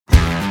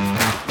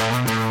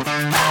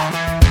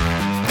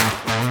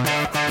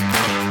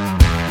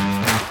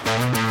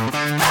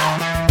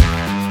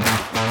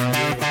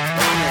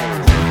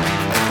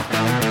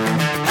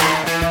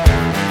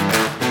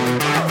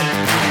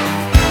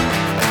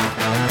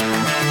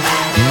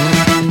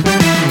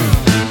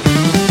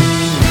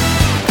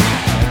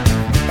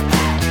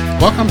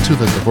Welcome to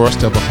the Divorce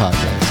Double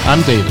Podcast.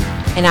 I'm David.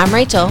 And I'm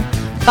Rachel.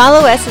 Follow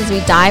us as we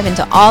dive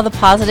into all the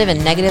positive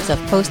and negatives of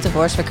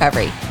post-divorce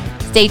recovery.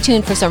 Stay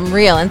tuned for some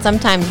real and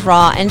sometimes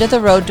raw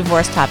end-of-the-road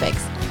divorce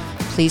topics.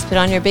 Please put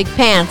on your big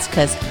pants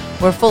because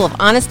we're full of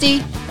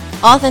honesty,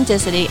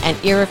 authenticity,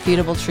 and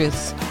irrefutable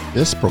truths.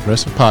 This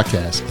progressive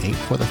podcast ain't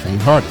for the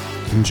faint-hearted.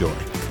 Enjoy.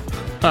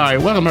 All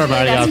right, welcome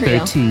everybody out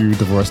there to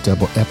Divorce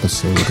Double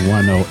episode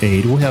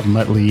 108. We have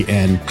Muttley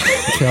and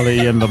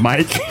Kelly in the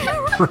mic,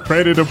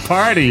 ready to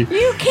party.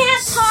 You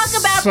can't talk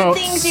about the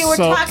things you were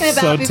talking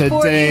about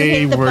before you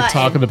hit the button. We're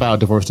talking about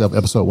Divorce Double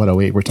episode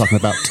 108. We're talking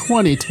about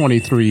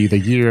 2023, the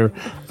year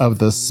of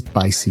the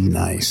spicy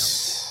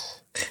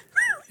nice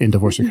in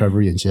divorce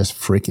recovery and just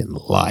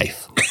freaking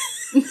life.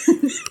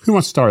 Who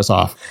wants to start us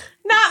off?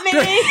 Not me.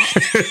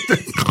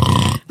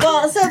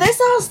 Well, so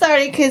this all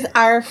started because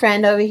our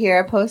friend over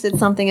here posted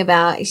something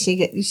about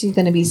she's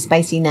going to be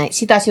spicy nice.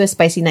 She thought she was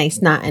spicy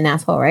nice, not an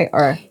asshole, right?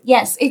 Or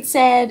yes, it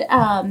said,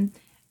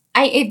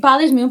 it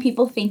bothers me when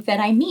people think that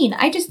I'm mean.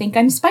 I just think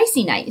I'm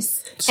spicy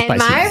nice. And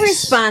my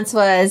response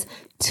was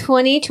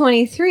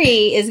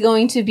 2023 is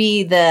going to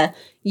be the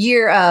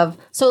year of,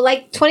 so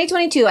like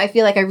 2022, I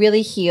feel like I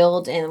really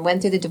healed and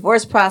went through the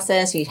divorce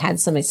process. We had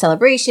some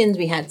celebrations,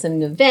 we had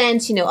some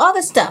events, all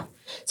this stuff.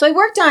 So I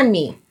worked on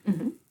me.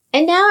 Mm-hmm.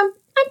 And now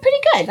I'm pretty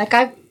good. Like,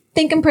 I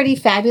think I'm pretty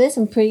fabulous.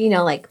 I'm pretty,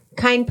 like,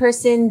 kind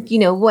person,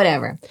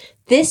 whatever.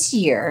 This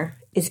year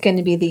is going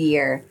to be the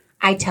year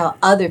I tell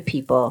other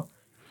people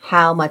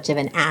how much of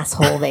an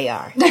asshole they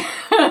are.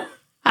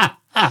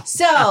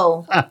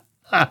 So,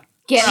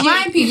 get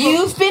behind people.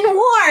 You've been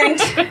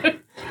warned.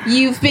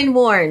 You've been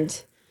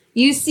warned.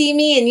 You see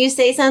me and you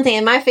say something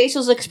and my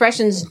facial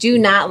expressions do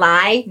not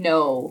lie.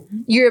 No.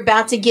 You're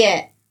about to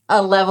get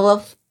a level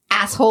of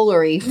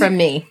assholery from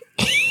me.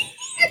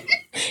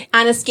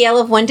 On a scale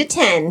of 1 to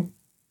 10,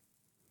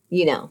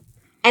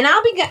 And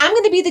I'm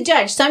going to be the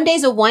judge. Some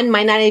days a 1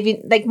 might not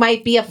even,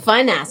 might be a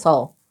fun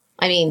asshole.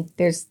 I mean,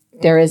 there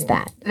is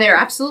that. There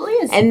absolutely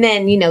is. And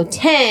then,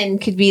 10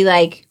 could be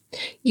like,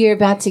 you're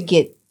about to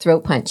get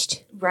throat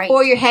punched. Right.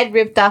 Or your head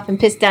ripped off and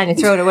pissed down your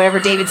throat or whatever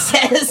David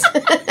says.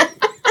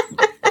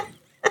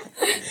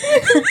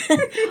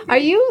 What are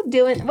you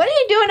doing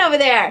over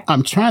there?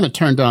 I'm trying to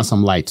turn down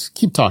some lights.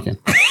 Keep talking.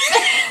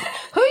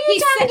 Who are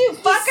you talking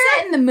to,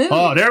 fucker? In the mood.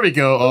 Oh, there we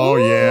go. Oh,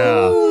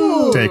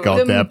 yeah. Take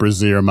off that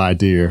brassiere, my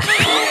dear.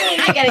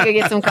 I gotta go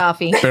get some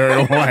coffee.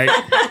 Very white.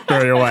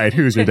 Very white.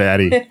 Who's your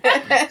daddy?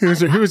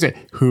 Who's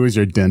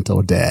your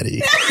dental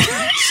daddy?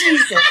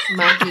 Jesus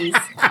monkeys.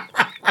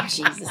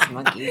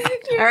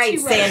 All right,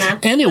 Santa.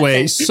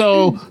 Anyway,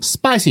 so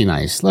spicy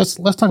nice. Let's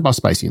talk about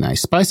spicy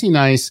nice. Spicy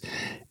nice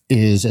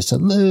is just a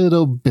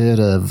little bit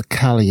of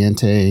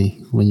caliente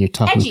when you're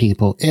talking to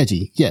people.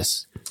 Edgy.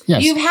 Yes. Go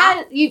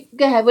ahead.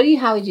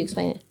 How would you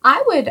explain it?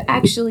 I would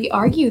actually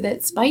argue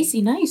that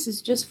spicy nice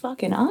is just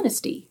fucking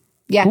honesty.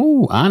 Yeah.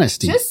 Ooh,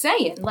 honesty. Just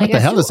saying. What the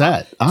hell is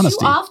that? Honesty.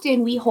 Too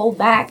often we hold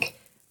back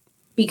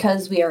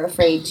because we are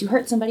afraid to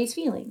hurt somebody's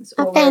feelings.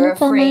 Or we're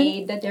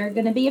afraid that they're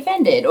going to be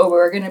offended. Or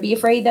we're going to be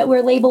afraid that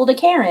we're labeled a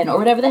Karen or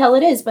whatever the hell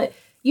it is. But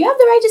you have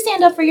the right to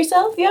stand up for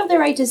yourself. You have the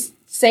right to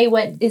say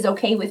what is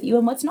okay with you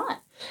and what's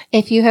not.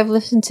 If you have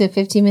listened to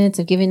 15 Minutes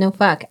of Giving No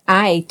Fuck,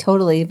 I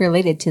totally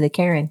related to the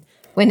Karen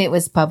when it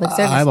was public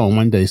service. I want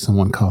one day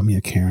someone call me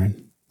a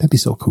Karen. That'd be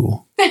so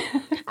cool.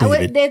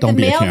 David, the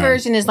male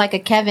version is like a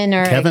Kevin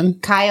or a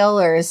Kyle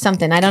or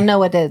something. I don't know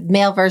what the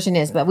male version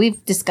is, but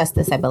we've discussed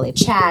this, I believe.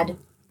 Chad.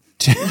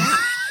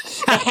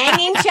 A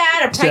hanging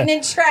Chad, a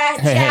pregnant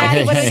Chad.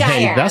 What do we got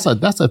here?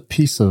 That's a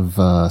piece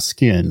of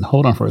skin.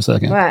 Hold on for a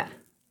second. What?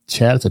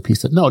 Chad is a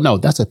piece of... No,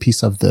 that's a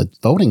piece of the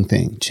voting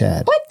thing,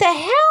 Chad. What the hell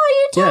are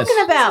you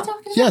talking about?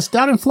 Yes,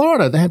 down in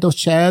Florida, they had those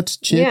Chads,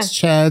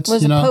 Chads.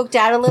 Was it poked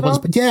out a little?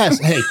 Yes.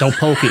 Hey, don't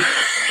poke it.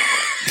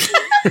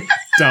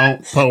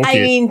 Don't poke it.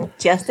 I mean,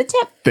 just a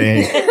tip.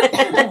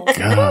 Thank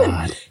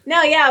God.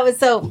 No, yeah, it was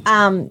so...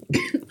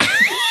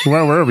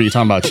 Where were you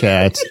talking about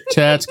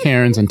Chads,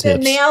 Karens, and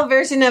tips? The male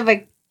version of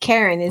a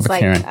Karen is like...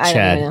 Karen, I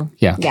Chad. don't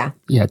even know.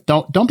 Yeah.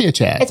 Don't be a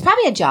Chad. It's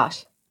probably a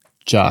Josh.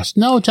 Josh.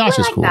 No, Josh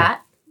is cool.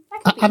 That.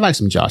 I like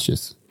some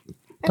Joshes.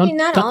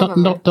 Not all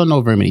of them. Don't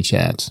know very many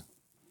Chads.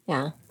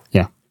 Yeah.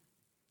 Yeah.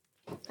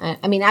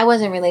 I mean, I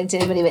wasn't related to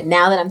anybody, but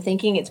now that I'm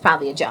thinking, it's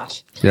probably a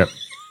Josh. Yep.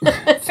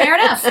 Fair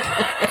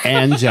enough.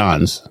 And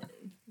Johns.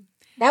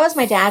 That was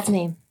my dad's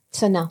name,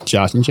 so no.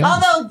 Josh and John.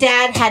 Although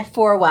Dad had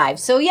 4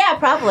 wives, so yeah,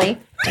 probably.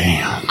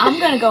 Damn. I'm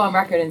going to go on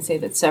record and say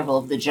that several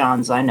of the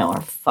Johns I know are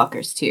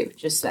fuckers too.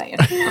 Just saying.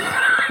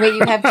 Wait,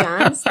 you have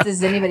Johns?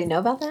 Does anybody know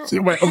about that?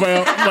 Well,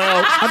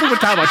 I think we're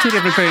talking about 2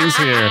 different things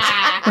here.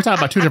 We're talking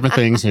about 2 different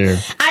things here.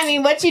 I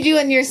mean, what you do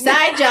in your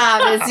side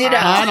job is,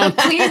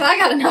 Please, I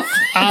got enough.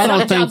 I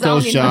don't think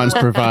those Johns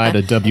provide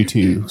a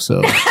W-2,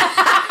 so...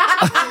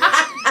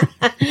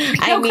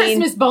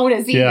 Christmas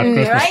bonus either. Yeah,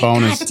 Christmas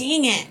bonus. God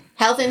dang it.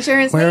 Health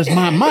insurance? Where's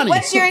my money?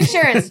 What's your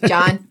insurance,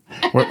 John?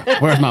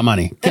 Where's my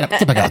money? Get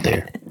back out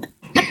there.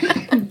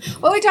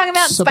 What are we talking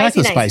about? So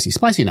Spicy back to nice.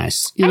 spicy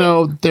nice.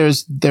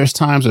 There's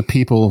times that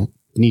people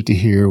need to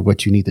hear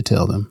what you need to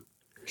tell them.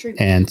 True.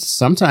 And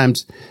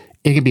sometimes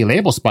it can be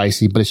labeled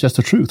spicy, but it's just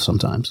the truth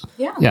sometimes.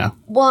 Yeah. Yeah.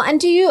 Well, and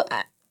do you,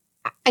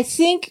 I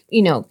think,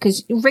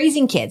 because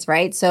raising kids,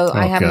 right? So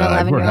I have an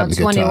God, 11-year-old,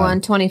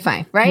 21,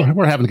 25, right?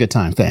 We're having a good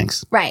time.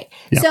 Thanks. Right.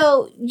 Yeah.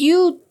 So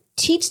you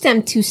teach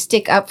them to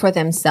stick up for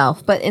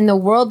themselves. But in the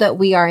world that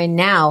we are in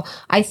now,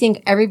 I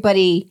think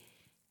everybody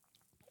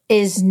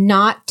is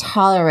not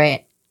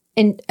tolerant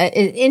and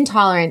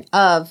intolerant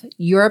of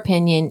your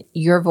opinion,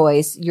 your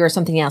voice, your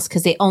something else,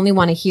 because they only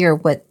want to hear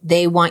what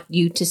they want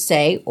you to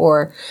say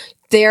or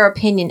their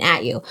opinion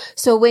at you.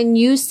 So when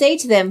you say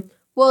to them,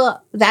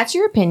 well, that's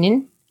your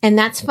opinion and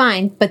that's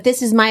fine, but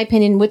this is my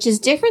opinion, which is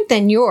different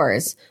than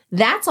yours,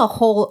 that's a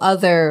whole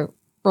other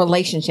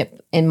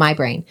relationship in my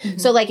brain. Mm-hmm.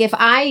 So like if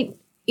I,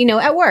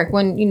 at work,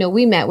 when,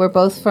 we met, we're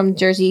both from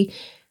Jersey,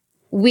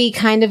 we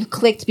kind of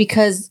clicked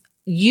because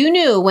you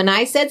knew when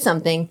I said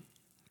something,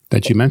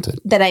 that you meant it.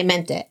 That I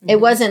meant it. Mm-hmm.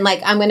 It wasn't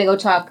like, I'm going to go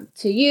talk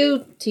to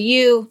you,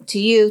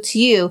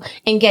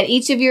 and get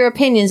each of your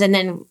opinions and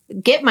then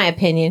get my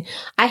opinion.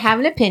 I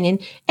have an opinion.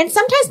 And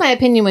sometimes my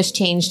opinion was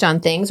changed on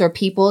things or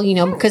people,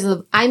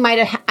 because I might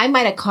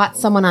have caught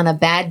someone on a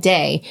bad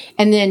day.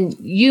 And then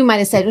you might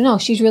have said, no,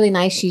 she's really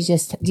nice. She's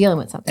just dealing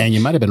with something. And you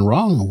might have been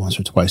wrong once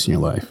or twice in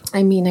your life.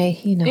 I mean, it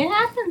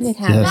happens. It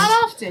happens. Yes. Not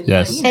often.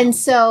 Yes. And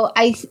so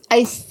I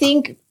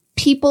think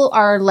people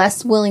are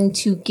less willing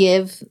to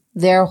give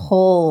their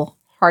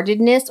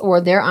wholeheartedness or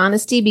their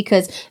honesty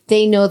because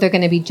they know they're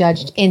going to be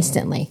judged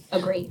instantly.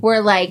 Agree. We're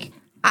like,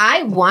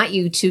 I want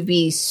you to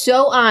be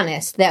so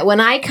honest that when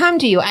I come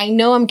to you, I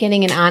know I'm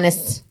getting an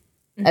honest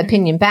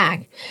opinion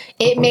back.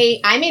 I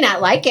may not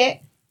like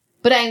it,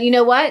 but you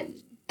know what?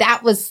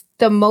 That was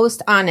the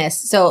most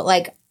honest. So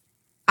like,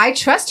 I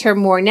trust her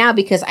more now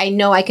because I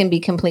know I can be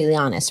completely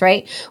honest,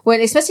 right?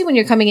 Especially when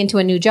you're coming into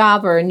a new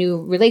job or a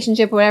new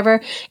relationship or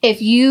whatever,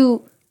 if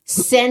you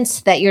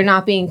sense that you're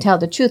not being told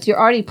the truth, you're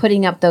already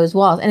putting up those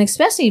walls. And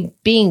especially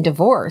being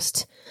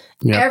divorced,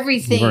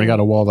 everything got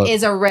a wall up.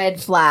 is a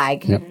red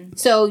flag. Yep.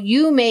 So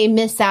you may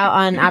miss out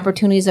on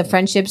opportunities of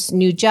friendships,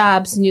 new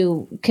jobs,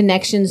 new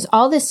connections,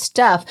 all this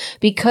stuff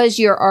because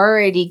you're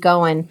already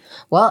going,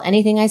 well,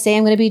 anything I say,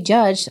 I'm going to be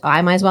judged.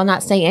 I might as well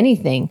not say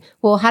anything.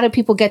 Well, how do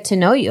people get to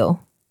know you?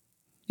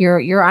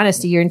 Your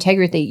honesty, your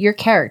integrity, your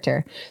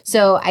character.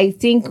 So I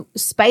think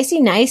Spicy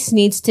Nice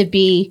needs to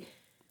be,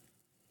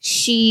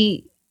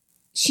 she's,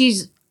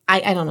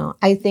 I don't know.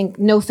 I think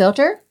no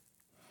filter.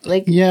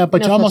 Like, yeah, but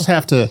no you almost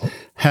filter.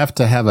 have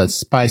to have a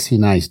Spicy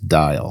Nice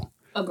dial.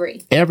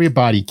 Agree.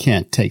 Everybody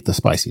can't take the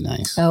Spicy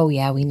Nice. Oh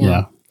yeah, we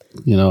know.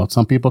 Yeah.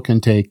 Some people can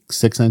take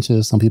 6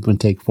 inches, some people can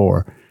take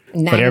 4.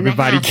 But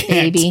everybody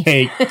can't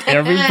take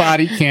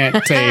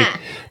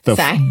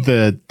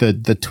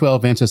the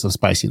 12 inches of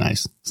Spicy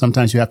Nice.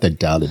 Sometimes you have to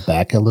dial it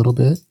back a little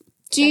bit.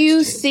 Do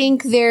you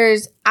think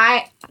there's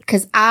a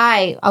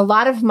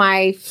lot of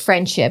my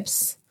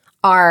friendships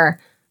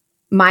are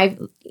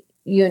one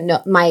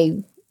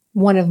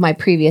of my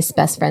previous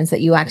best friends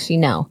that you actually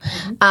know.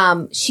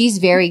 She's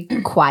very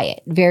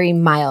quiet, very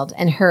mild,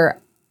 and her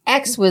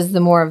ex was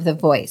the more of the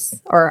voice,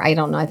 or I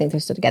don't know. I think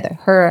they're still together.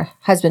 Her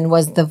husband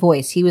was the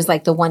voice. He was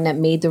like the one that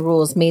made the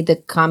rules, made the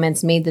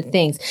comments, made the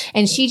things.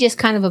 And she just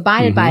kind of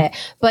abided by it.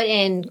 But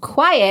in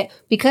quiet,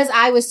 because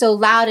I was so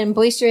loud and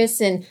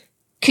boisterous and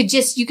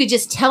you could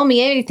just tell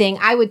me anything,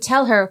 I would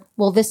tell her,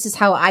 well, this is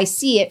how I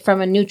see it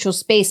from a neutral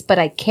space, but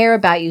I care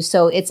about you.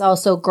 So it's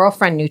also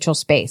girlfriend neutral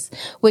space,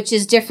 which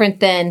is different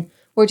than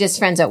we're just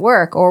friends at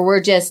work or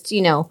we're just,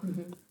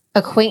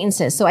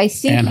 acquaintances. So I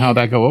think. And how'd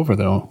that go over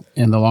though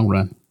in the long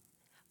run?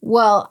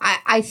 Well,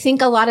 I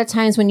think a lot of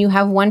times when you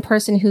have one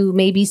person who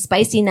may be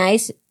Spicy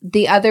Nice,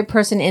 the other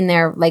person in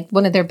there, like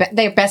one of their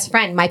best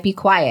friend might be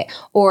quiet,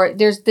 or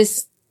there's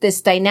this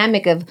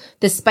dynamic of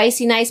the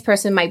Spicy Nice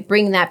person might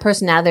bring that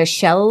person out of their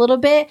shell a little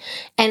bit.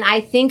 And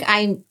I think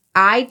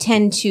I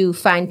tend to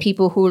find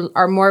people who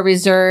are more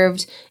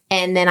reserved,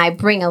 and then I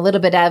bring a little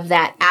bit of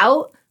that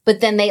out, but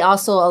then they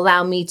also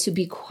allow me to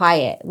be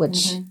quiet,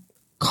 which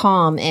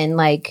calm, and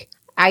like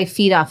I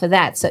feed off of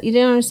that. So you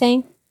know what I'm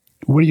saying?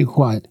 What are you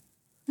quiet?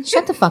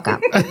 Shut the fuck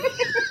up. I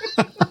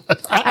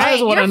All right,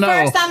 you're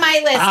first on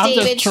my list,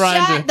 David.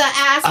 Shut the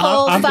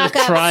asshole fuck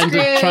up, trying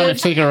to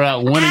figure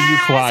out when are you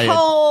quiet.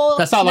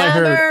 That's all I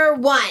heard. Number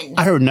one.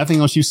 I heard nothing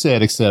else you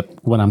said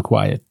except when I'm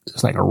quiet.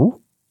 It's like, oh.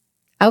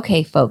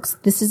 Okay, folks,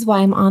 this is why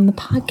I'm on the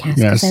podcast,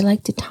 because I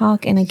like to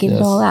talk and I get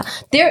it all out.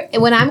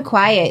 When I'm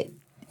quiet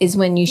is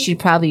when you should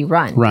probably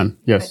run. Run,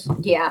 yes.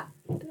 Yeah.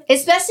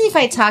 Especially if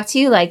I talk to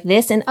you like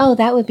this and, oh,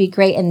 that would be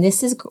great. And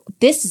this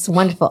is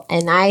wonderful.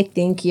 And I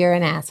think you're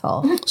an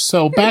asshole.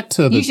 So back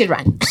to the... You should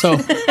run.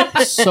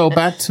 So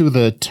back to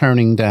the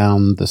turning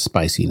down the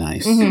Spicy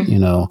Nice,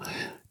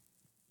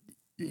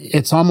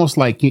 it's almost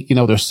like,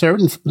 there's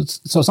certain...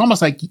 So it's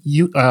almost like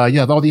you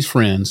have all these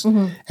friends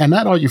and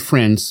not all your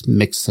friends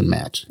mix and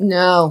match.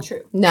 No.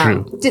 True. No.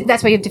 True.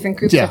 That's why you have different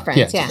groups of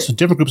friends. Yeah. So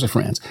different groups of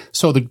friends.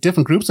 So the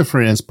different groups of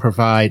friends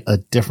provide a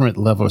different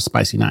level of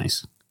Spicy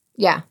Nice.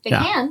 Yeah. They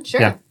can,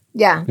 sure.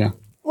 Yeah.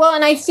 Well,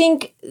 and I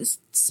think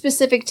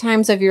specific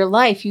times of your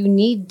life, you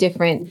need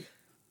different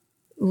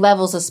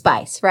levels of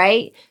spice,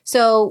 right?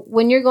 So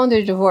when you're going through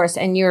a divorce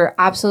and you're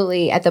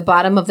absolutely at the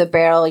bottom of the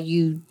barrel,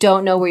 you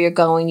don't know where you're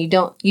going, you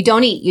don't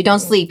eat, you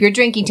don't sleep, you're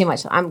drinking too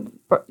much.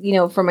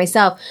 For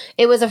myself,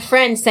 it was a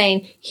friend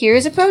saying,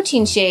 here's a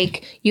protein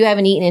shake, you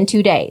haven't eaten in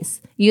 2 days.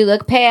 You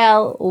look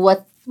pale,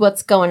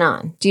 what's going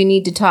on? Do you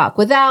need to talk?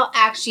 Without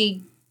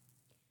actually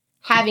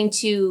having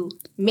to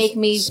make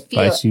me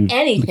feel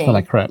anything. Feel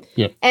like crap.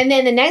 Yep. And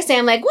then the next day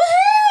I'm like,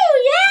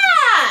 woohoo,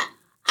 yeah,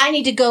 I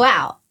need to go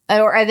out.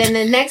 Or then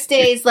the next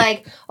day is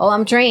like, oh,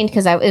 I'm drained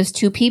because it was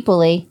too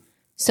people-y.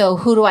 So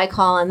who do I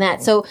call on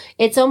that? So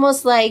it's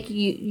almost like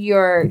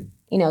you're,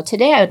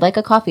 today I would like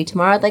a coffee.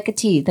 Tomorrow I'd like a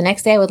tea. The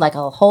next day I would like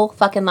a whole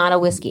fucking lot of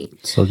whiskey.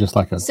 So just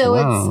like I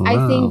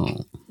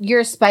think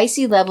your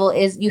spicy level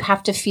is you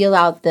have to feel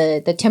out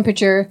the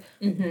temperature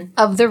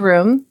of the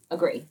room.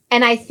 Agree.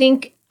 And I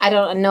think, I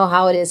don't know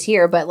how it is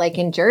here, but like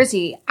in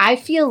Jersey, I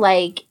feel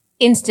like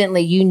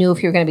instantly you knew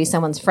if you were going to be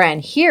someone's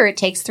friend. Here, it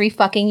takes 3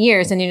 fucking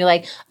years, and you're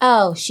like,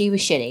 oh, she was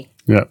shitty.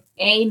 Yeah.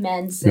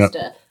 Amen,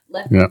 sister.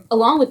 Yep.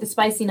 Along with the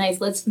spicy nice,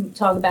 let's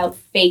talk about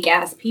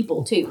fake-ass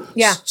people, too.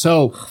 Yeah.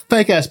 So,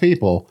 fake-ass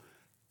people,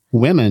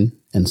 women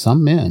and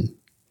some men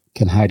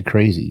can hide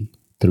crazy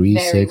 3,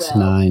 6,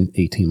 9,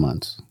 18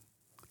 months.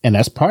 And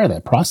that's part of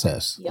that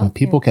process. Yep. When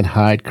people can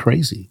hide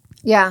crazy.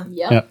 Yeah.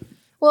 Yep.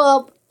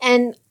 Well,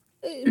 and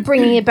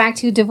bringing it back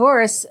to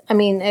divorce, I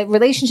mean, a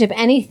relationship,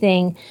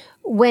 anything,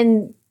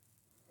 when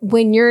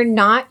you're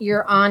not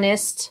your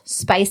honest,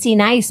 spicy,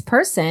 nice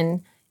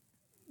person,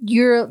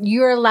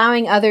 you're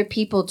allowing other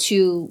people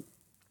to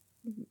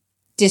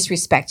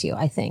disrespect you,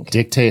 I think.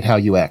 Dictate how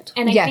you act.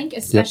 And I think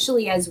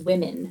especially as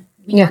women,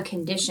 we are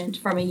conditioned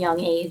from a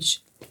young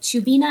age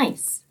to be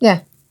nice.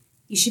 Yeah.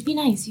 You should be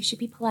nice. You should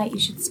be polite. You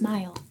should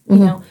smile, you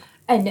know,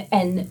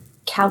 and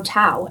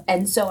kowtow.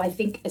 And so I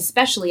think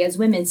especially as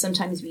women,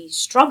 sometimes we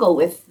struggle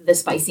with the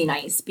spicy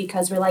nice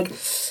because we're like,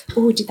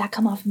 oh, did that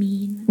come off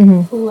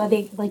mean? Oh, are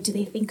they like, do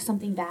they think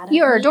something bad of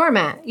You're me? a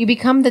doormat. You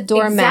become the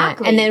doormat.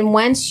 Exactly. And then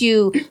once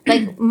you,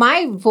 like,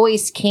 my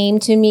voice came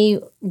to me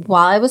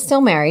while I was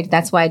still married.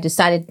 That's why I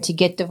decided to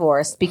get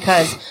divorced,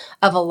 because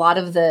of a lot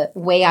of the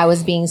way I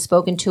was being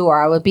spoken to,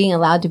 or I was being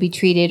allowed to be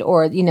treated,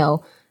 or,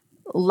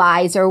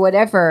 lies or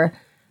whatever.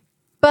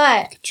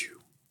 But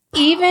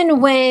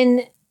even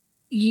when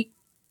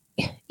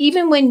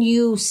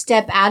you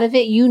step out of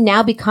it, you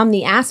now become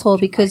the asshole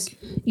because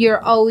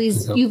you've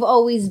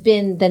always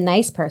been the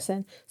nice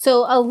person.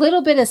 So a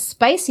little bit of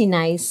spicy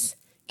nice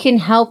can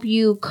help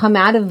you come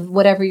out of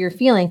whatever you're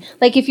feeling.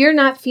 Like if you're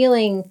not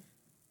feeling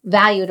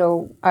valued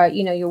or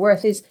your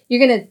worth is,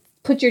 you're going to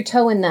put your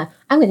toe in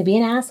I'm going to be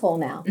an asshole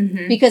now,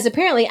 because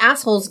apparently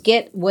assholes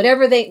get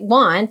whatever they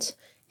want.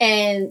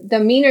 And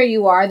the meaner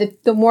you are,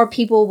 the more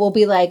people will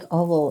be like,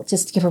 oh, well,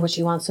 just give her what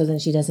she wants so then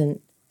she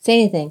doesn't say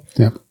anything.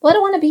 Yep. Well, I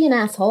don't want to be an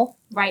asshole.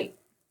 Right.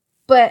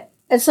 But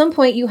at some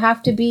point, you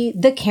have to be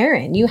the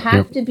Karen. You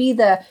have to be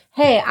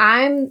hey,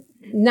 I'm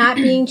not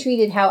being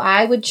treated how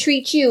I would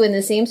treat you in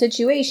the same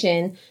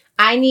situation.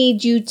 I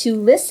need you to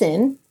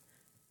listen.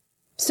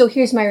 So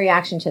here's my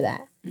reaction to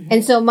that.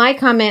 And so my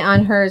comment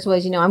on hers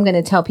was, I'm going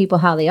to tell people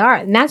how they are.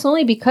 And that's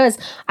only because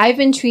I've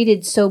been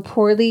treated so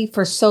poorly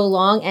for so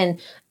long. And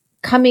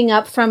coming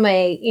up from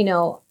my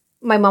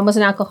mom was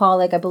an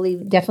alcoholic, I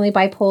believe, definitely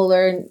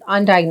bipolar,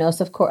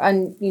 undiagnosed, of course,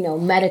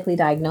 medically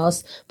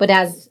diagnosed. But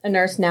as a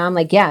nurse now, I'm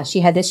like, yeah,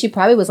 she had this. She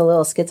probably was a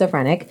little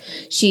schizophrenic.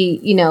 She,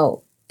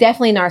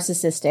 definitely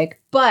narcissistic.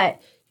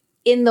 But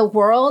in the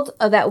world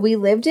that we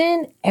lived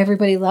in,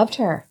 everybody loved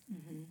her.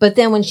 But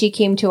then when she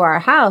came to our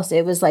house,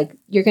 it was like,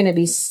 you're going to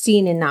be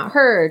seen and not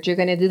heard. You're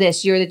going to do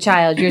this. You're the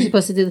child. You're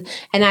supposed to do this.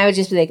 And I would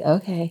just be like,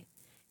 okay.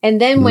 And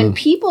then when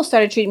people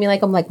started treating me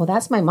like, I'm like, well,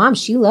 that's my mom.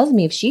 She loves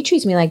me. If she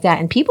treats me like that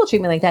and people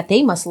treat me like that,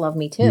 they must love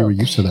me too. You were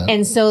used to that.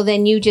 And so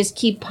then you just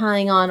keep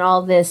piling on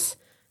all this.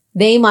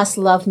 They must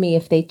love me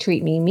if they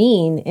treat me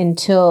mean,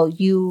 until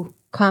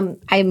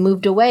I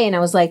moved away and I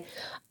was like,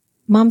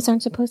 moms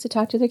aren't supposed to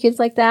talk to their kids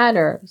like that,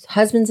 or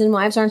husbands and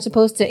wives aren't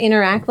supposed to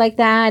interact like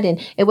that.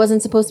 And it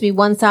wasn't supposed to be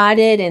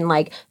one-sided. And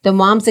like the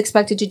mom's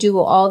expected to do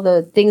all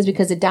the things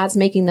because the dad's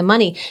making the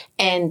money.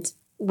 And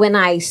when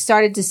I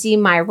started to see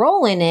my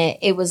role in it,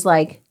 it was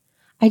like,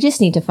 I just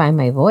need to find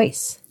my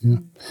voice. Yeah.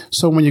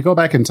 So when you go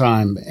back in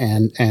time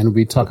and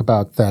we talk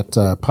about that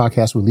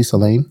podcast with Lisa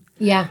Lane.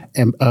 Yeah.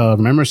 And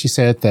remember she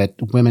said that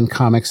women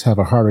comics have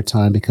a harder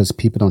time because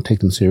people don't take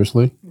them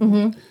seriously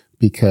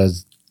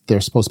because they're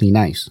supposed to be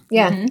nice.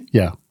 Yeah.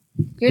 Yeah.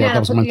 You're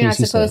not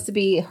supposed to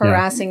be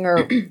harassing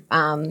or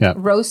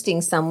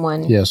roasting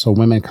someone. Yeah. So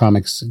women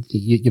comics,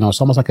 it's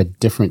almost like a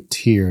different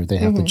tier they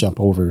have to jump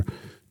over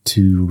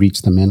to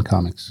reach the men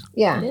comiks.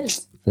 Yeah. It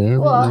is. Very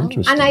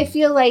interesting. And I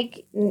feel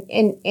like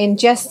in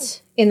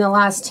just in the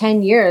last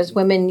 10 years,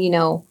 women,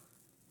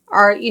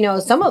 are,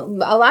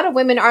 a lot of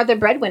women are the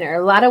breadwinner.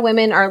 A lot of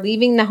women are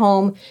leaving the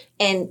home,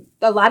 and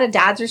a lot of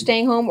dads are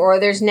staying home, or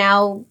there's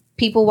now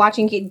people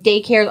watching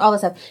daycare, all this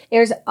stuff.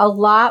 There's a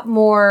lot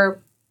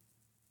more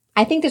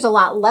I think there's a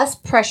lot less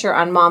pressure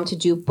on mom to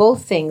do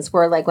both things,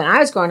 where like when I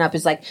was growing up,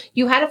 it's like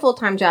you had a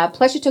full-time job,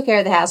 plus you took care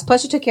of the house,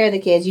 plus you took care of the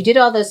kids, you did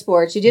all the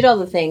sports, you did all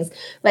the things.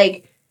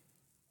 Like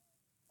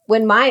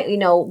when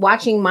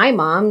watching my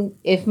mom,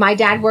 if my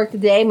dad worked the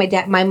day,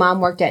 my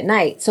mom worked at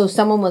night. So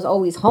someone was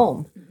always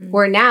home. Mm-hmm.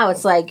 Where now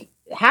it's like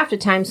half the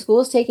time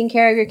school's taking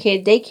care of your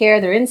kid,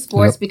 daycare, they're in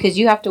sports because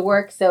you have to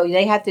work. So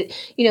they have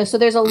to, so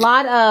there's a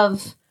lot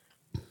of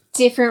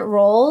different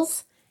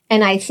roles.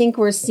 And I think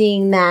we're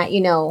seeing that,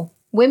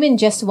 women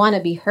just want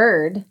to be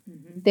heard.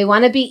 Mm-hmm. They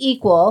want to be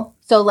equal.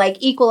 So like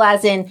equal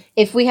as in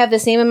if we have the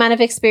same amount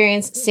of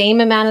experience, same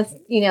amount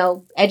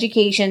of,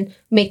 education,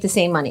 make the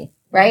same money,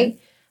 right?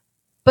 Mm-hmm.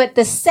 But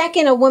the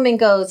second a woman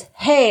goes,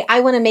 hey,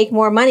 I want to make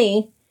more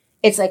money,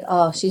 it's like,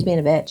 oh, she's being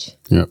a bitch.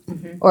 Yep.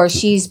 Mm-hmm. Or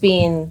she's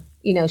being,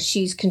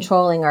 she's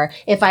controlling, or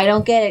if I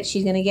don't get it,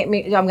 she's going to get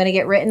me, I'm going to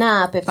get written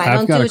up. If I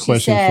don't do what she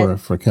said. I've got a question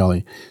for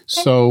Kelly.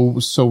 So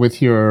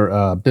with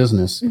your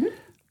business, mm-hmm.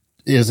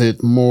 Is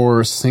it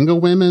more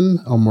single women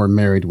or more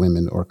married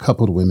women or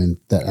coupled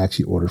women that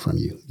actually order from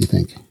you, you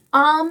think?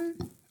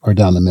 Or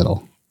down the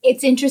middle?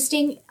 It's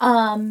interesting.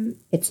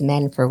 It's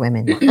men for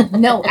women.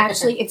 No,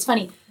 actually, it's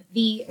funny.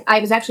 I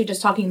was actually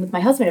just talking with my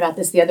husband about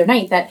this the other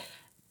night, that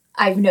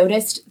I've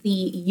noticed the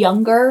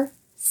younger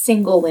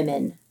single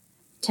women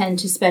tend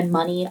to spend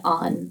money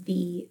on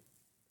the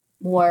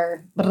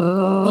more...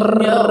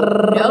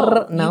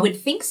 No. You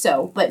would think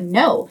so, but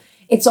no.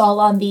 It's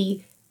all on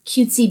the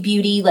cutesy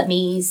beauty, let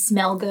me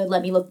smell good,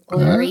 let me look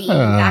glittery,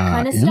 that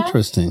kind of stuff.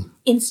 Interesting.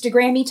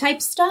 Instagrammy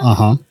type stuff.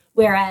 Uh-huh.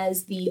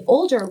 Whereas the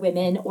older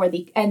women or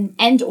the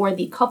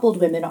coupled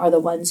women are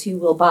the ones who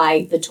will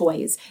buy the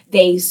toys.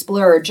 They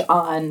splurge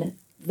on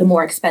the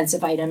more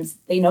expensive items.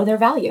 They know their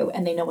value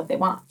and they know what they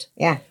want.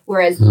 Yeah.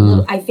 Whereas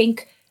I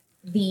think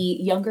the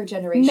younger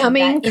generation,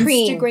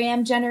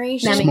 Instagram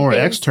generation, it's more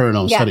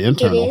external instead of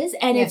internal. It is,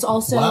 and it's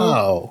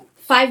also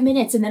 5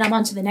 minutes and then I'm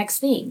on to the next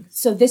thing.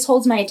 So this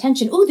holds my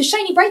attention. Ooh, the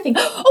shiny bright thing.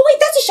 Oh, wait,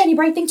 that's a shiny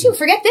bright thing too.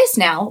 Forget this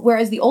now.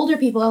 Whereas the older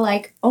people are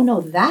like, oh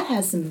no, that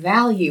has some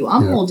value.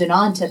 I'm holding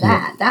on to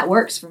that. That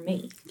works for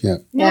me. Yeah.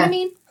 You know what I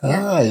mean?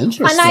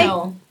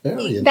 Interesting.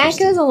 Very interesting. That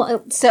goes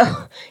along.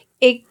 So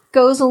it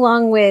goes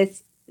along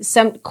with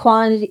some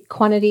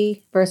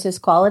quantity versus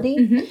quality.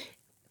 Mm-hmm.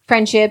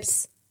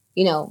 Friendships,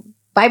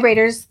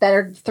 vibrators that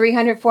are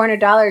 $300,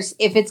 $400.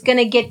 If it's going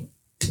to get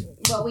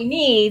what we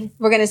need,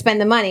 we're going to spend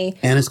the money.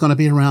 And it's going to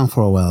be around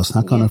for a while. It's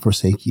not going to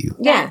forsake you.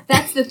 Yeah,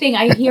 that's the thing.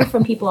 I hear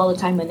from people all the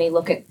time when they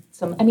look at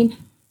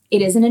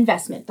it is an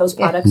investment. Those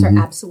products are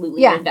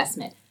absolutely an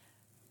investment.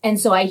 And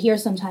so I hear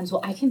sometimes,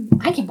 well, I can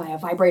buy a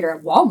vibrator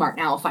at Walmart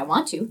now if I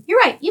want to. You're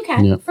right, you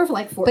can for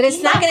like $14. But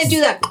it's not going to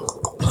do that.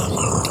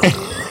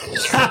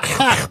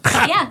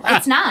 Yeah,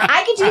 it's not.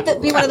 I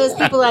could be one of those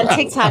people on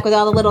TikTok with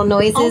all the little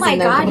noises. Oh my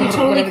God, you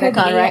totally could be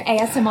right?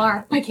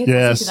 ASMR. My kids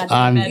yes,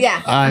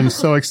 I'm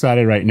so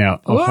excited right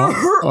now.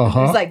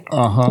 It's like,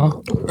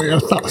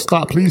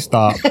 Stop, please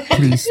stop.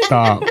 Please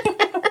stop.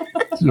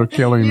 You're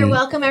killing me. You're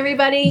welcome,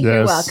 everybody. Yes.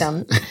 You're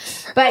welcome.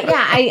 But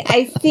yeah,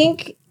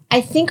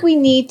 I think we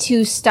need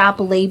to stop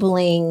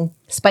labeling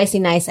Spicy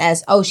Nice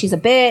as, oh, she's a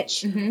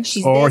bitch. Mm-hmm.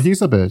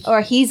 He's a bitch.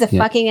 Or he's a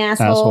fucking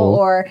asshole.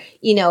 Or,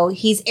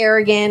 he's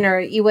arrogant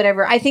or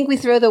whatever. I think we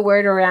throw the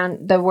word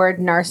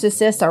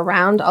narcissist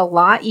around a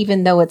lot,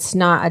 even though it's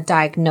not a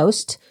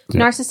diagnosed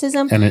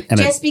narcissism. And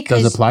it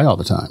does apply all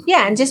the time.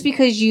 Yeah. And just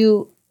because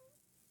you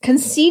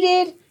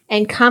conceited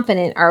and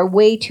confident are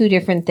way two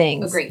different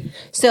things. Agreed.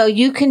 So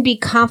you can be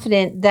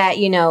confident that,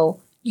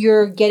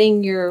 you're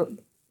getting your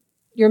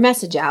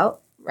message out.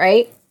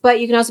 Right? But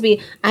you can also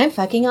be, I'm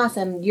fucking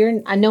awesome.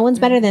 No one's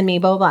better than me,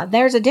 blah, blah, blah.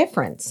 There's a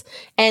difference.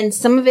 And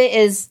some of it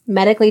is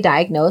medically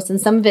diagnosed and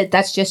some of it,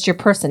 that's just your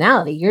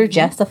personality. You're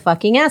just a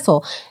fucking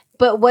asshole.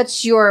 But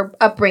what's your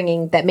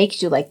upbringing that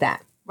makes you like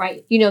that?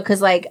 Right.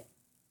 Because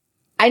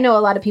I know a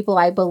lot of people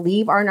I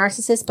believe are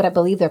narcissists, but I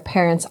believe their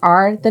parents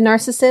are the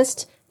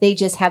narcissist. They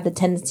just have the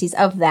tendencies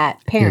of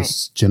that parent.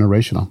 It's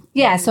generational.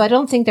 Yeah, so I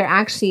don't think they're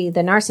actually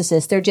the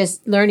narcissist. They're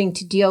just learning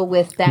to deal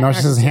with that.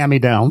 Narcissist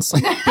hand-me-downs.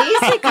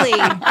 Basically.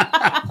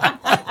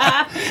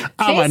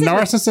 I'm a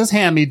narcissist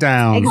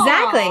hand-me-down.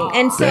 Exactly.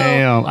 And so,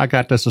 damn, I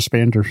got the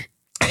suspenders.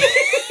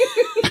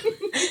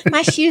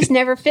 My shoes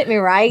never fit me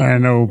right. I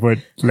know, but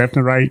left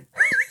and right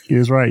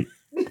is right.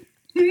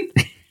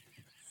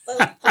 So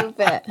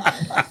stupid.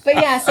 But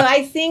yeah, so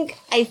I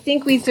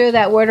think we throw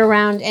that word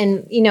around,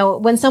 and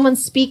when someone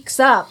speaks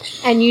up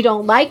and you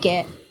don't like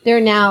it, they're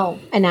now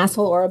an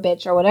asshole or a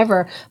bitch or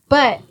whatever.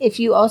 But if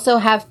you also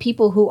have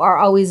people who are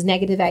always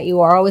negative at you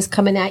or always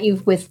coming at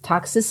you with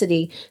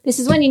toxicity, this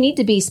is when you need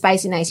to be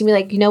spicy nice. You be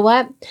like, you know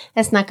what?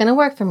 That's not going to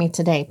work for me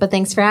today, but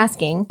thanks for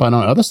asking. But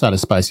on the other side of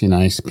spicy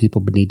nice,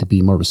 people need to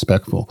be more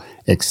respectful.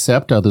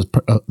 Accept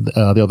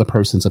the other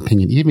person's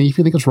opinion, even if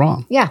you think it's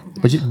wrong. Yeah.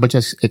 But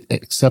just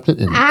accept it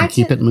and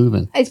keep it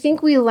moving. I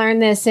think we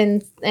learned this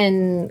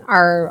in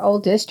our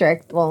old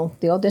district. Well,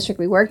 the old district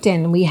we worked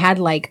in, we had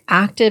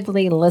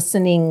actively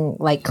listening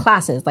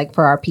classes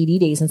for our PD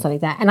days and stuff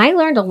like that. And I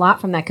learned a lot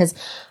from that because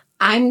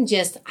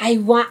I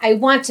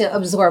want to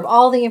absorb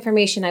all the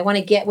information. I want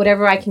to get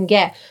whatever I can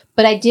get,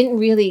 but I didn't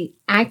really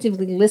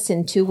actively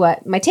listen to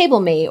what my table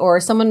mate or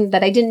someone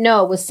that I didn't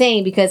know was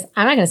saying, because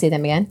I'm not going to say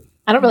them again.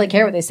 I don't really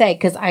care what they say,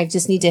 because I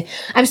just need to,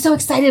 I'm so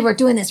excited. We're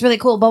doing this really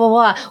cool, blah, blah,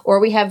 blah. Or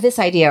we have this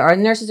idea, or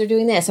nurses are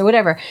doing this or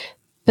whatever.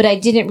 But I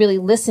didn't really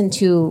listen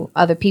to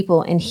other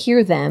people and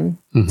hear them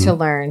to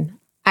learn.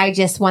 I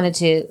just wanted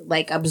to you know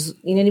what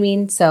I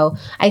mean? So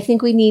I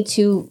think we need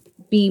to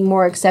be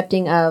more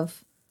accepting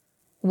of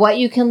what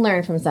you can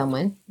learn from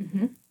someone,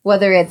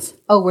 whether it's,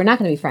 oh, we're not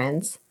going to be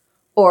friends,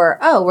 or,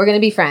 oh, we're going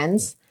to be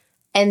friends.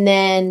 And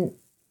then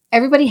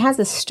everybody has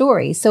a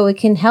story, so it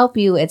can help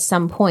you at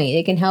some point.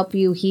 It can help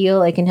you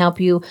heal. It can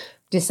help you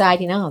decide,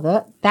 you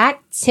know, that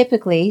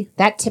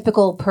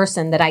typical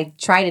person that I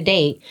try to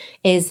date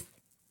is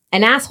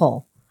an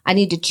asshole. I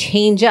need to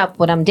change up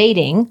what I'm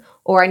dating,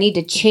 or I need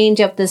to change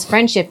up this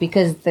friendship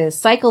because the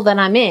cycle that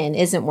I'm in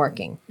isn't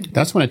working.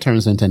 That's when it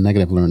turns into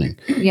negative learning.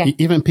 Yeah.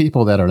 Even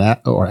people that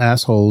are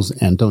assholes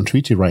and don't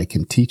treat you right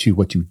can teach you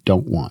what you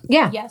don't want.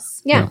 Yeah.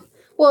 Yes. Yeah.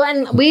 Well,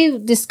 and we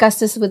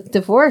discussed this with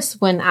divorce.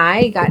 When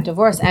I got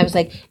divorced, I was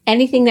like,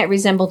 anything that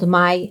resembled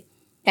my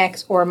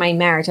ex or my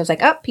marriage, I was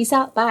like, oh, peace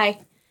out, bye.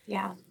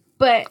 Yeah.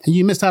 But And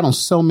you missed out on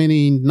so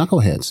many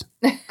knuckleheads.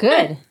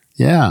 good.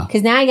 Yeah.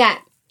 Because now I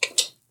got...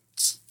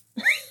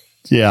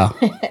 Yeah.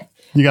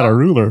 You got a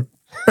ruler.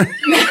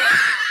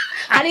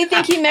 How do you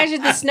think he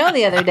measured the snow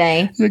the other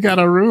day? You got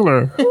a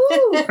ruler.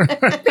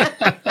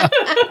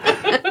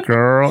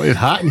 Girl, it's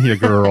hot in here,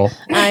 girl.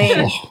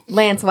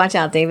 Lance, watch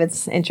out.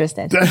 David's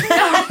interested.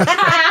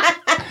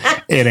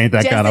 It ain't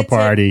that kind of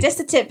party. Just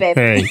a tip, babe.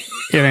 Hey,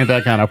 it ain't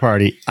that kind of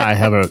party. I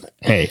have a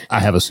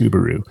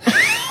Subaru.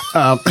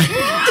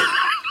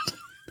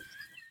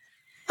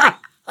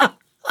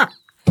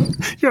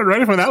 You're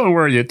ready for that one,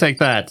 were you? Take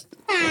that.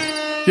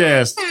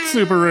 Yes,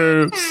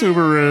 Subaru.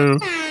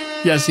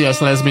 Yes,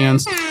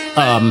 lesbians.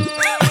 I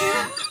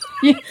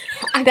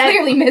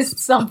clearly missed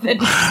something.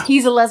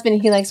 He's a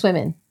lesbian. He likes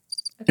women.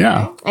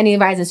 Yeah. And he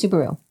rides a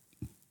Subaru.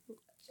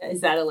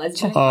 Is that a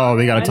lesbian? Oh,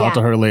 we got to talk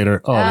to her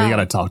later. Oh, we got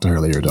to talk to her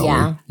later, don't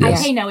Yeah. we? I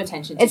pay no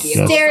attention to It's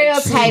vehicles.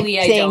 stereotype Truly,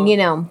 I thing, don't. you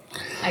know.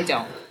 I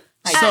don't.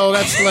 So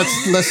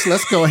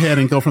let's go ahead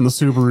and go from the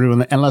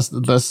Subaru and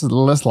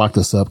let's lock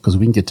this up because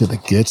we can get to the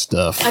good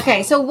stuff.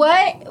 Okay, so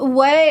what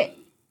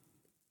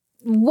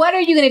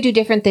are you going to do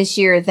different this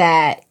year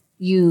that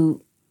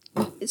you...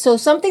 So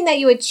something that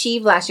you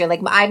achieved last year, like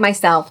I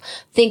myself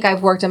think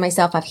I've worked on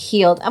myself, I've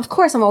healed. Of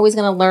course, I'm always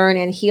going to learn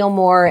and heal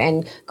more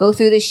and go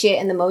through the shit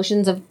and the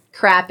motions of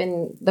crap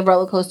and the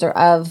roller coaster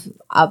of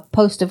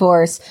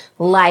post-divorce,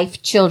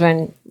 life,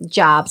 children,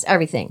 jobs,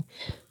 everything.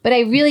 But I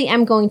really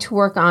am going to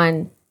work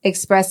on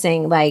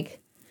expressing, like,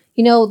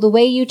 you know, the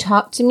way you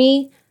talk to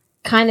me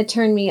kind of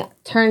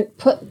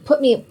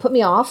put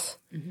me off.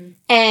 Mm-hmm.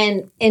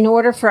 And in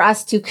order for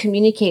us to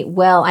communicate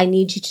well, I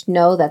need you to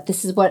know that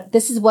this is what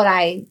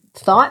I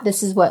thought.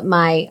 This is what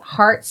my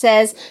heart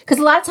says. Because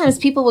a lot of times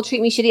people will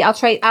treat me shitty.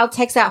 I'll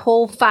text that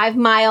whole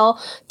 5-mile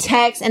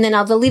text and then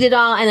I'll delete it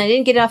all and I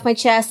didn't get it off my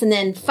chest. And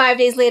then 5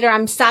 days later,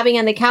 I'm sobbing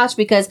on the couch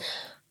because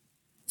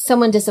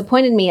someone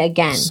disappointed me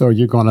again. So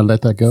you're going to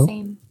let that go?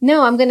 Same.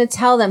 No, I'm going to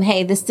tell them,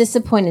 hey, this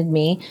disappointed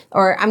me.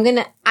 Or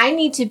I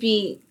need to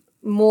be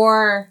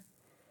more...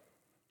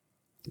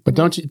 But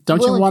don't you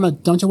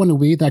want to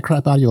weed that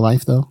crap out of your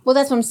life though? Well,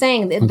 that's what I'm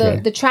saying.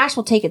 The trash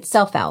will take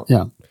itself out.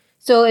 Yeah.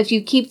 So if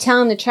you keep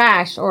telling the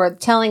trash or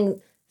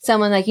telling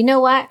someone like, you know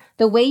what,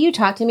 the way you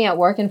talk to me at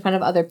work in front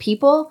of other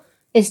people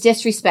is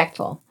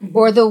disrespectful. Mm-hmm.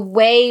 Or the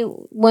way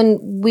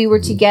when we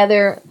were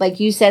together, like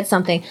you said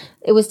something,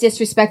 it was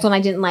disrespectful and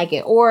I didn't like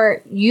it.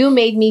 Or you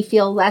made me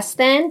feel less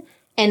than,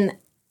 and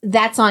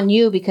that's on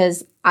you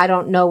because I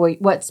don't know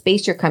what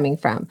space you're coming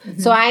from. Mm-hmm.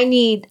 So I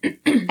need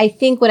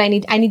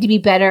to be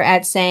better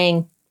at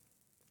saying,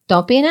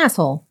 don't be an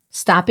asshole.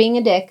 Stop being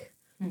a dick.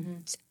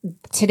 Mm-hmm.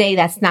 Today,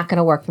 that's not going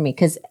to work for me.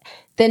 Because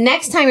the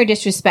next time you're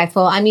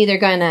disrespectful, I'm either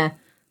going to,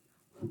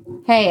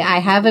 hey, I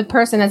have a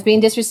person that's being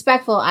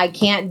disrespectful. I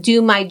can't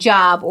do my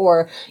job,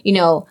 or, you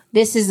know,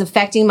 this is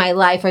affecting my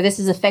life, or this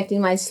is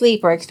affecting my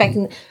sleep, or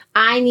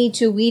I need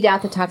to weed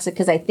out the toxic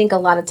because I think a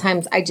lot of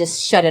times I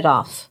just shut it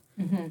off.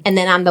 Mm-hmm. And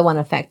then I'm the one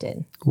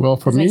affected. Well,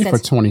 for me, for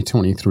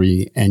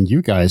 2023, and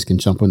you guys can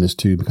jump on this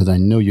too, because I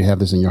know you have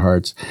this in your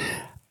hearts.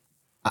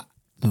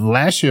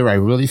 Last year, I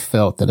really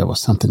felt that there was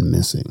something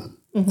missing,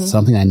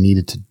 something I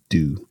needed to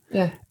do.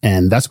 Yeah.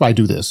 And that's why I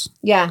do this.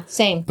 Yeah,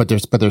 same. But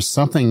there's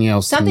something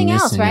else. Something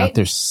else, right?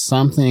 There's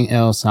something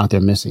else out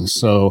there missing.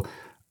 So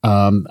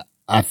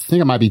I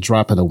think I might be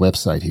dropping a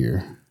website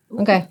here.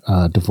 Okay.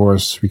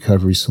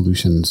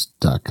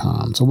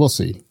 DivorceRecoverySolutions.com. So we'll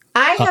see.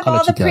 I have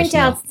all the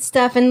printout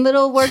stuff and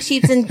little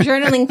worksheets and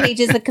journaling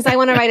pages because I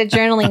want to write a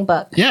journaling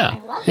book.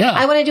 Yeah.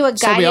 I want to do a guided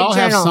journal. So we all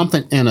have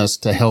something in us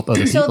to help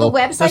other people. So the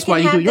website That's why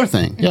you do your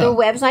thing. Yeah. The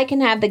website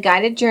can have the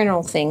guided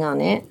journal thing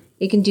on it.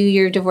 You can do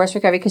your divorce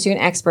recovery because you're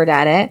an expert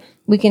at it.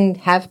 We can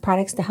have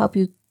products to help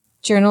you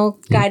journal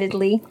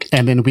guidedly.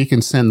 And then we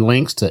can send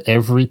links to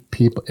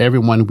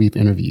everyone we've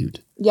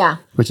interviewed. Yeah.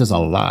 Which is a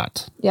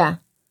lot. Yeah.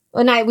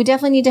 Well, we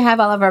definitely need to have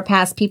all of our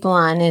past people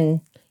on,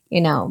 and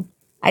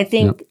I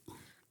think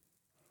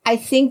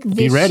this.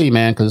 Be ready,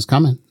 man, because it's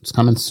coming. It's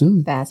coming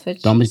soon. That's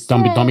what. Don't be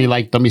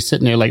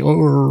sitting there like,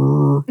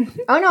 oh.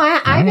 Oh no,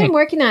 I've been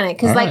working on it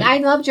because I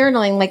love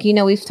journaling, like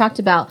we've talked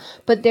about,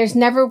 but there's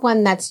never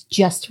one that's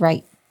just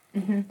right.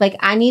 Mm-hmm. Like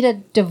I need a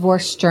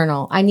divorce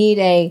journal. I need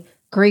a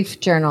grief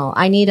journal.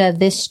 I need a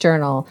this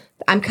journal.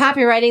 I'm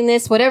copywriting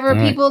this. Whatever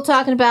people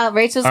talking about,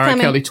 Rachel's coming. All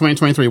right, Kelly,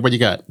 2023. What you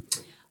got?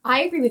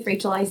 I agree with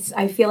Rachel. I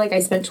feel like I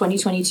spent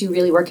 2022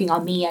 really working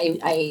on me.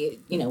 I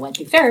went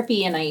through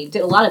therapy and I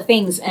did a lot of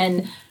things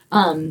and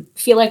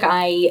feel like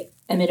I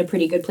am in a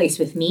pretty good place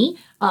with me.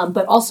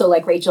 But also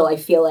like Rachel, I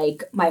feel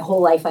like my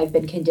whole life I've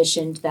been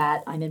conditioned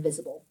that I'm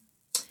invisible.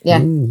 Yeah.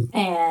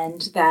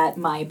 And that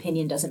my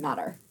opinion doesn't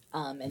matter.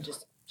 And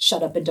just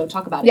shut up and don't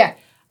talk about it. Yeah.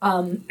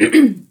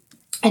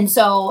 And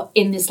so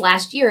in this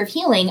last year of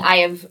healing, I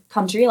have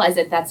come to realize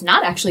that that's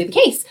not actually the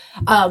case.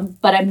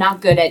 But I'm not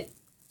good at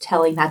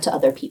telling that to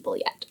other people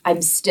yet.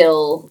 I'm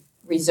still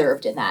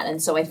reserved in that.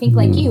 And so I think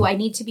like you, I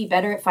need to be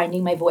better at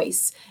finding my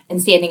voice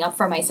and standing up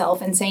for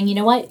myself and saying, you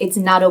know what? It's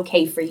not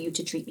okay for you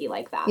to treat me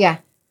like that. Yeah.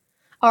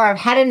 Or I've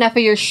had enough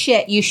of your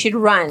shit. You should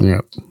run.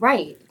 Yep.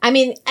 Right. I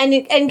mean, and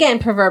again,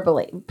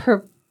 proverbially.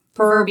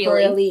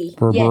 Proverbially.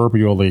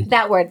 Proverbially. Yeah,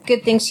 that word.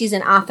 Good thing she's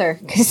an author.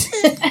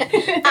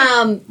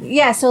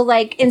 So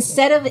like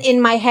instead of in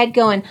my head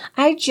going,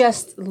 I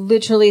just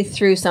literally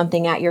threw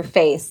something at your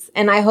face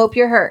and I hope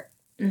you're hurt.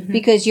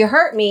 Because you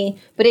hurt me,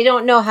 but I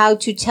don't know how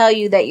to tell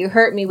you that you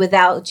hurt me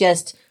without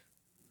just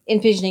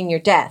envisioning your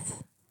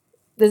death.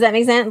 Does that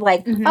make sense?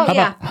 Like,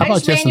 I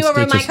just ran you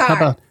over in my car.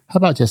 How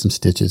about just some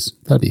stitches?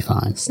 That'd be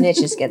fine.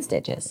 Snitches get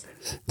stitches.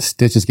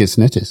 Stitches get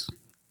snitches.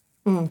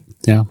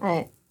 Yeah.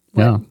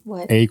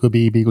 What? A equal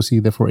B, B equal C,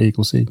 therefore A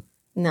equal C.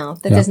 No,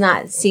 that does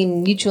not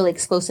seem mutually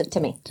exclusive to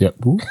me. Yep.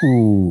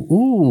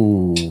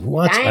 Ooh,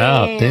 watch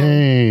out.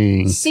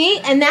 Dang. See,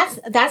 and that's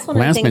one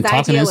of the things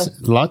I deal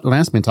with.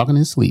 Lance been talking in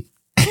his sleep.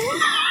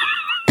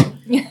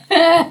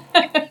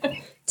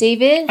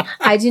 David,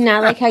 I do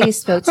not like how you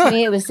spoke to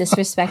me. It was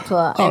disrespectful.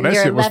 Oh, and that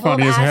your shit was level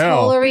funny of as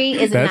hell. assholery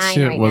is a 9 right now. That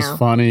shit was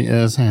funny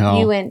as hell.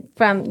 You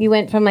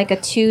went from like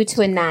a 2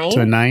 to a 9.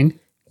 To a 9?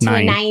 To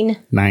a 9.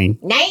 9.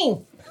 9.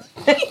 All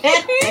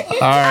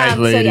right,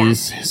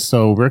 ladies.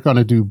 So we're going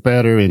to do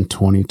better in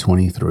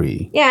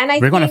 2023. Yeah,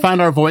 and we're going to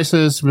find our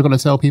voices. We're going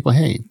to tell people,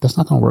 hey, that's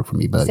not going to work for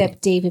me, buddy.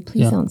 Except David,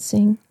 please don't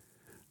sing.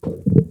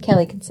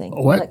 Kelly can sing.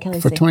 What? Kelly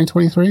for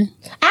 2023?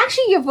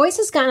 Actually, your voice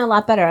has gotten a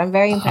lot better. I'm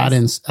very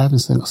impressed. I haven't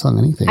sung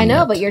anything. I know,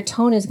 yet. but your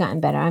tone has gotten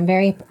better. I'm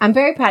very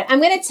proud.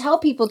 I'm going to tell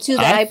people too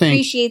that I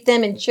appreciate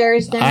them and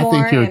cherish them more.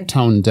 I think you're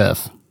tone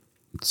deaf.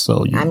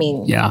 So yeah. I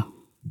mean,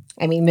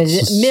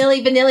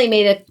 Milli Vanilli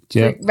made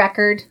a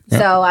record,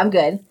 so I'm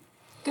good.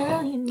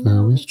 Girl, you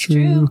know it's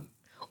true.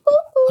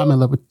 I'm in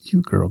love with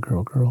you, girl.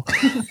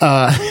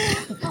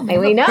 May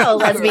we know,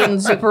 lesbian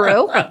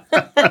Subaru.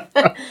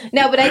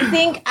 No, but I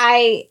think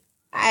I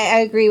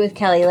agree with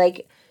Kelly.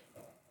 Like,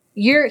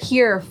 you're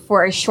here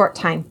for a short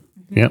time.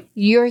 Yep.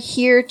 You're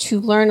here to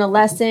learn a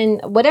lesson,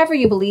 whatever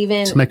you believe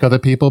in. To make other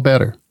people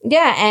better.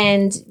 Yeah,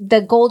 and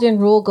the golden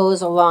rule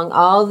goes along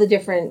all the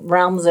different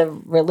realms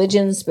of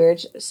religion,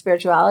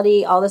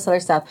 spirituality, all this other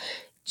stuff.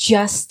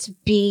 Just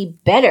be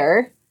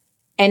better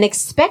and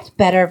expect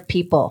better of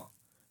people.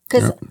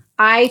 Because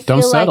I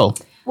feel Don't settle.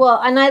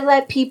 And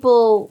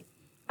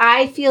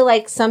I feel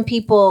like some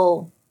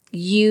people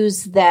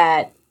use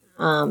that,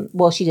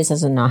 she just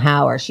doesn't know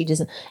how, or she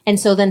doesn't. And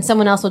so then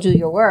someone else will do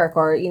your work,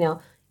 or,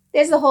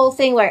 there's the whole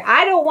thing where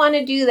I don't want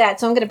to do that,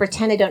 so I'm going to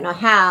pretend I don't know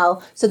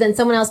how. So then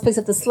someone else picks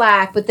up the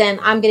slack, but then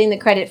I'm getting the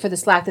credit for the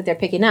slack that they're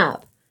picking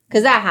up,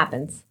 because that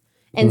happens.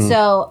 And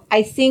so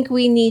I think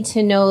we need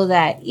to know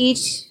that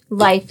each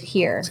life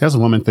here. That's a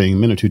woman thing.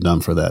 Men are too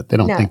dumb for that. They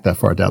don't think that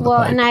far down the pipe.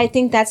 Well, and I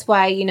think that's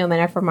why, men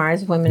are from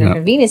Mars, women are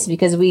from Venus,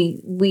 because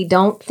we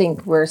don't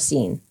think we're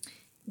seen.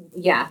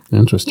 Yeah.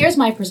 Interesting. Here's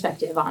my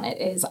perspective on it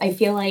is I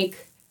feel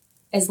like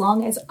as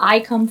long as I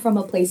come from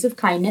a place of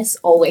kindness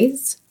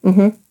always,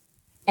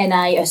 and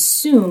I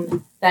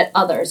assume that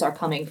others are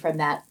coming from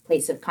that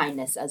place of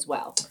kindness as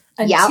well.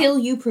 Until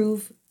you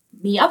prove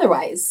me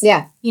otherwise.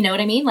 Yeah. You know what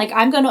I mean? Like,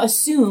 I'm going to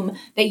assume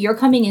that you're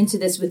coming into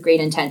this with great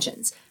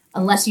intentions,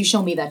 unless you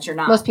show me that you're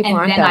not. Most people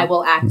aren't. And then I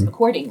will act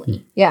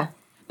accordingly. Yeah.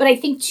 But I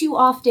think too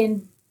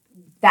often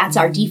that's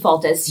our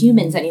default as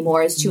humans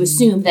anymore, is to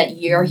assume that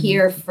you're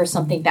here for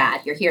something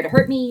bad. You're here to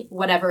hurt me,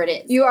 whatever it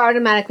is. You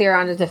automatically are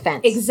on the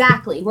defense.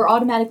 Exactly. We're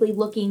automatically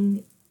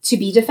looking to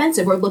be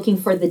defensive. We're looking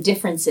for the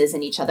differences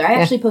in each other. I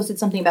actually posted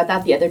something about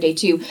that the other day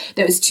too.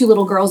 There was 2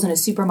 little girls in a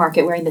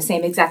supermarket wearing the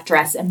same exact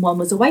dress, and one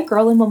was a white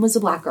girl and one was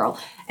a black girl.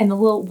 And the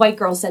little white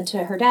girl said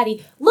to her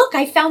daddy, "Look,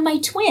 I found my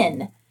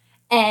twin."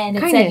 And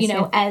it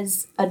said,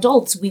 as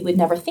adults, we would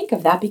never think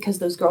of that because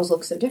those girls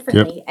look so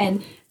differently. Yep.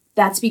 And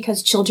that's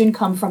because children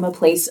come from a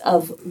place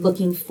of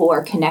looking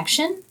for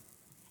connection,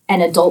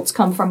 and adults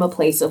come from a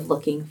place of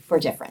looking for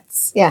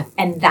difference. Yeah.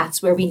 And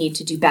that's where we need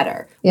to do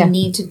better. Yeah. We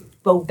need to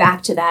go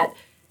back to that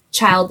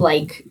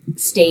childlike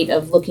state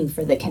of looking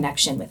for the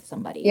connection with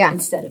somebody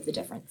instead of the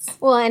difference.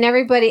 Well, and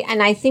everybody,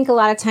 and I think a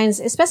lot of times,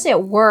 especially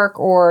at work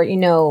or,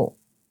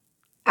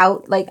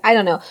 out, like, I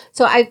don't know.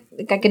 So I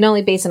can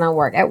only base it on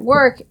work. At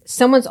work,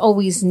 someone's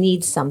always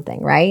needs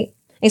something, right?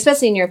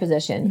 Especially in your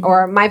position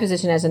or my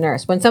position as a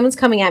nurse. When someone's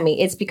coming at me,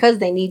 it's because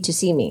they need to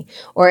see me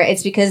or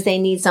it's because they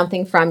need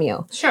something from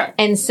you. Sure.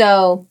 And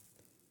so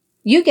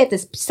you get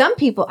this. Some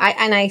people,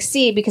 I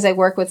see, because I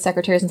work with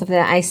secretaries and stuff like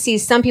that, I see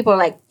some people are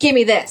like, give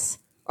me this.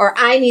 Or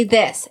I need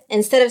this.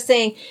 Instead of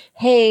saying,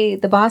 hey,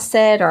 the boss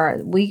said, or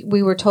we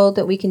were told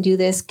that we can do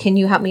this. Can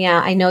you help me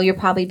out? I know you're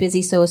probably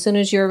busy. So as soon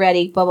as you're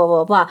ready, blah, blah,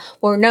 blah, blah.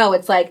 Or no,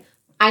 it's like,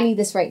 I need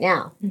this right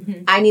now.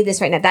 Mm-hmm. I need this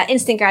right now. That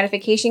instant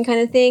gratification kind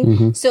of thing.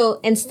 Mm-hmm.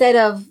 So instead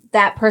of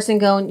that person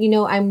going,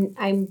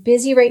 I'm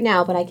busy right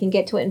now, but I can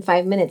get to it in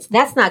 5 minutes.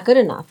 That's not good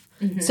enough.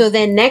 Mm-hmm. So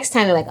then next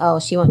time they're like, oh,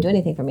 she won't do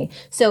anything for me.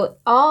 So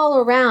all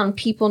around,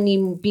 people need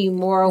to be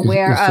more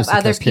aware of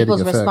other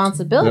people's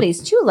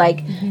responsibilities too.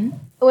 Like,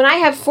 when I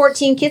have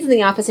 14 kids in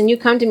the office and you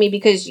come to me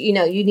because, you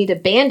need a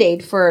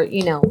Band-Aid for,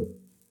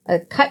 a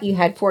cut you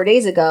had 4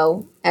 days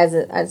ago as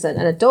an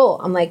adult,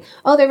 I'm like,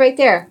 oh, they're right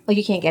there. Oh,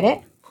 you can't get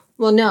it?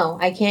 Well, no,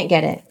 I can't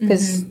get it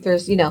because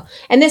there's,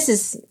 and this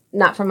is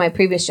not from my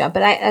previous job,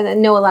 but I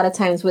know a lot of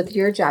times with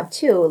your job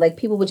too, like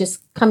people would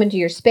just come into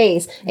your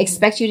space,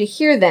 expect you to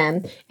hear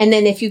them. And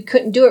then if you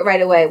couldn't do it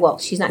right away, well,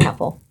 she's not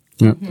helpful.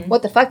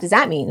 What the fuck does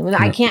that mean?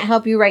 I can't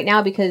help you right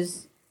now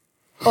because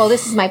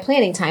this is my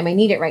planning time. I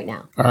need it right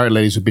now. All right,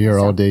 ladies, we'll be here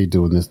all day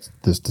doing this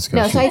discussion.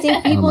 No, so I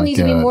think people need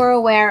to be more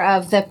aware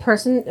of the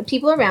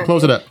people around you.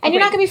 Close it up. And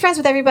you're not going to be friends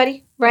with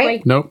everybody,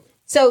 right? Nope.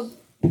 So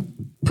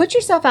put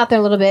yourself out there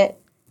a little bit.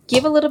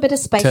 Give a little bit of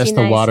spicy. Test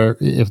the water.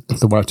 If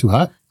the water's too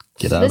hot,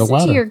 get out of the water.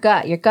 Listen to your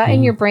gut. Your gut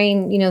and your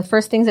brain, the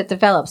first things that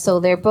develop. So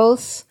they're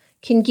both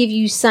can give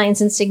you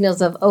signs and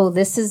signals of,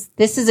 this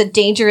is a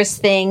dangerous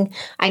thing.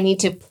 I need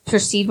to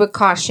proceed with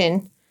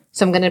caution.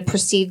 So I'm going to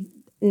proceed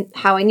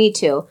how I need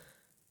to.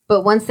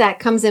 But once that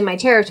comes in my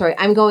territory,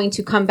 I'm going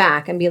to come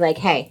back and be like,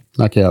 hey.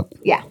 Knock you up.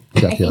 Yeah.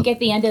 I think at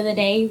the end of the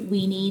day,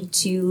 we need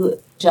to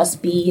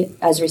just be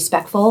as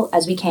respectful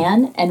as we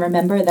can and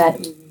remember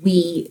that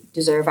we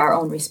deserve our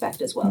own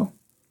respect as well.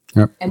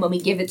 Yep. And when we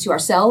give it to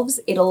ourselves,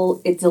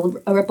 it's a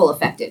ripple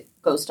effect. It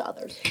goes to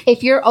others.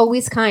 If you're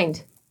always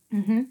kind,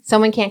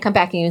 someone can't come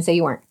back at you and say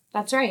you weren't.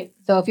 That's right.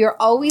 So if you're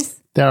always...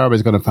 They're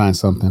always going to find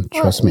something.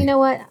 Trust me. You know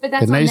what? But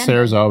that's the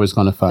naysayers are always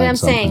going to find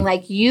something. But I'm saying,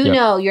 like,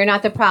 you're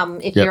not the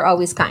problem if you're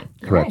always kind.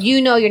 Correct.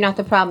 You're not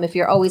the problem if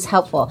you're always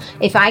helpful.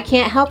 If I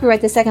can't help you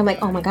right this second, I'm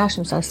like, oh my gosh,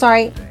 I'm so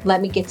sorry.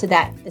 Let me get to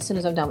that as soon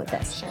as I'm done with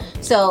this. Sure.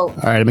 So... All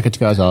right, let me cut you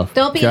guys off.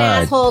 Don't be an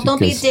asshole. Don't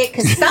be a dick,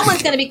 because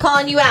someone's going to be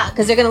calling you out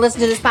because they're going to listen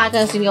to this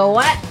podcast and go,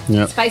 what?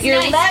 Yep. Spicy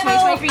Your nice.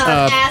 level of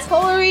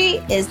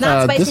assholery is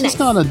not spicy nice.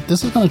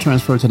 This is going to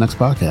transfer to the next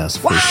podcast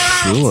for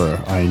sure.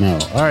 I know.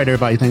 All right,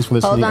 everybody. Thanks for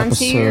listening. Hold on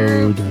to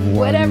your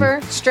whatever.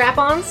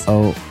 Strap-ons.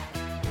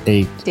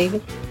 8.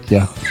 David.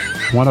 Yeah.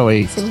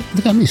 108.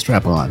 Look at me.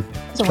 Strap on.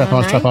 Strap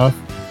on. Strap off.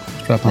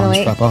 Strap on.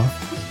 Strap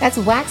off. That's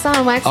wax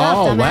on, wax off.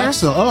 Oh,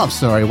 wax on. Oh, I'm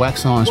sorry.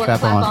 Wax on.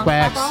 Strap on.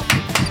 Wax.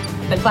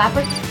 The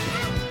clapper.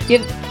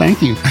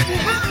 Thank you.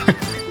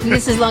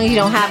 Just as long as you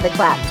don't have the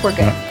clap, we're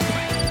good.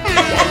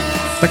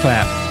 The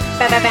clap.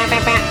 Ba, ba, ba,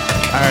 ba, ba.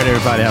 All right,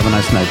 everybody. Have a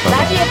nice night. Bye-bye.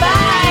 Love you.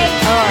 Bye.